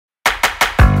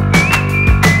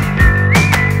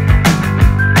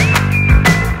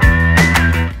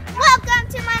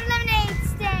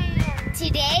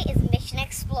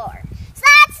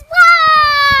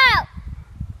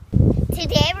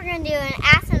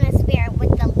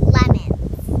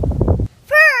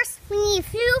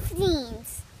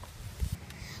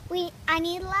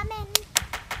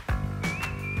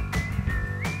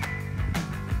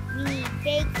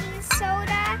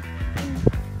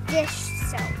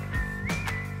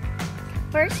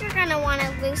First, you're gonna want to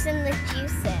loosen the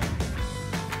juices.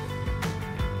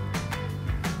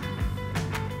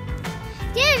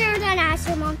 Then you're gonna ask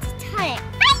your mom to cut it.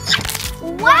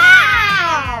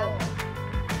 Wow!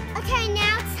 Okay,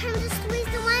 now it's time to squeeze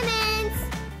the lemons.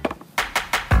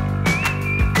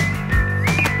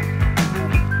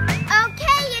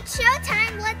 Okay, it's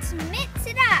showtime. Let's mix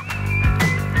it up.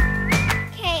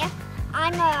 Okay,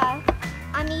 I'm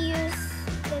gonna use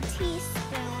the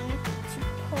teaspoon to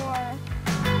pour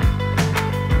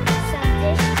some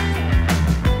dish soap.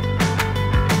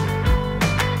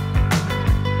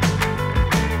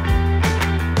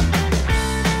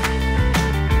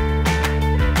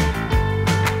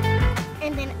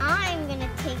 And then I'm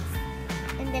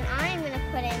gonna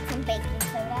put in some baking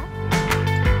soda.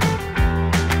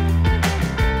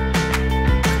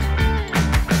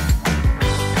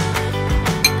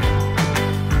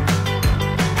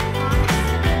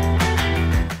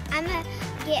 I'm gonna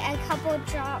get a couple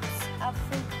drops of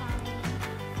food coloring.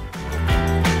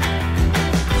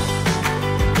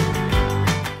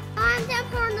 I'm done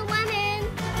pouring the lemon.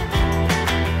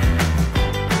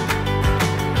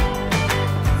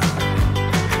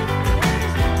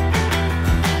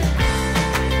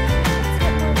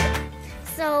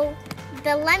 So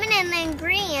the lemon and the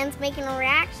ingredients making a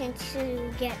reaction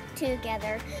to get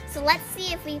together. So let's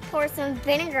see if we pour some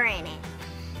vinegar in it.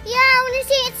 Yeah, I want to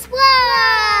see it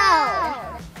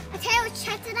explode. Okay, let's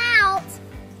check it out.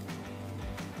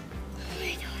 Oh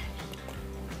my God.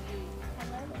 I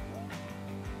love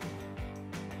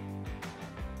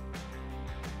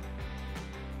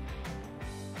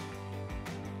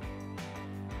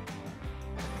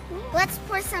it. Let's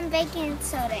pour some baking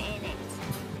soda in it.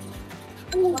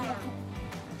 Wow.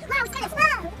 Wow, it's kind of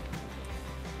slow.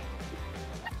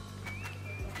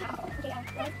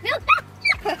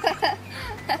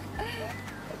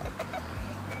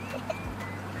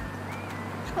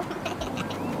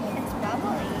 It's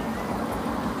bubbly.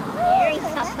 Very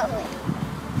bubbly.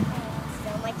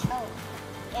 So much hope.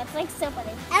 Yeah, it's like so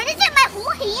bubbly. I'm gonna get my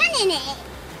whole hand in it.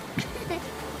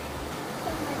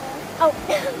 Oh.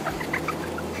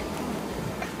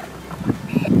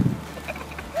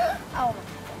 Oh my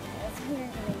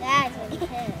goodness, that's really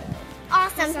good.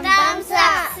 Awesome, thumbs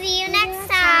up. See you next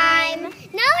time. Now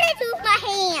what I do with my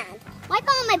hand? Like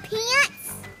on my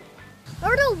pants?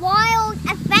 We're the Wild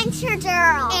Adventure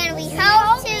Girls. And we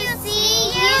hope to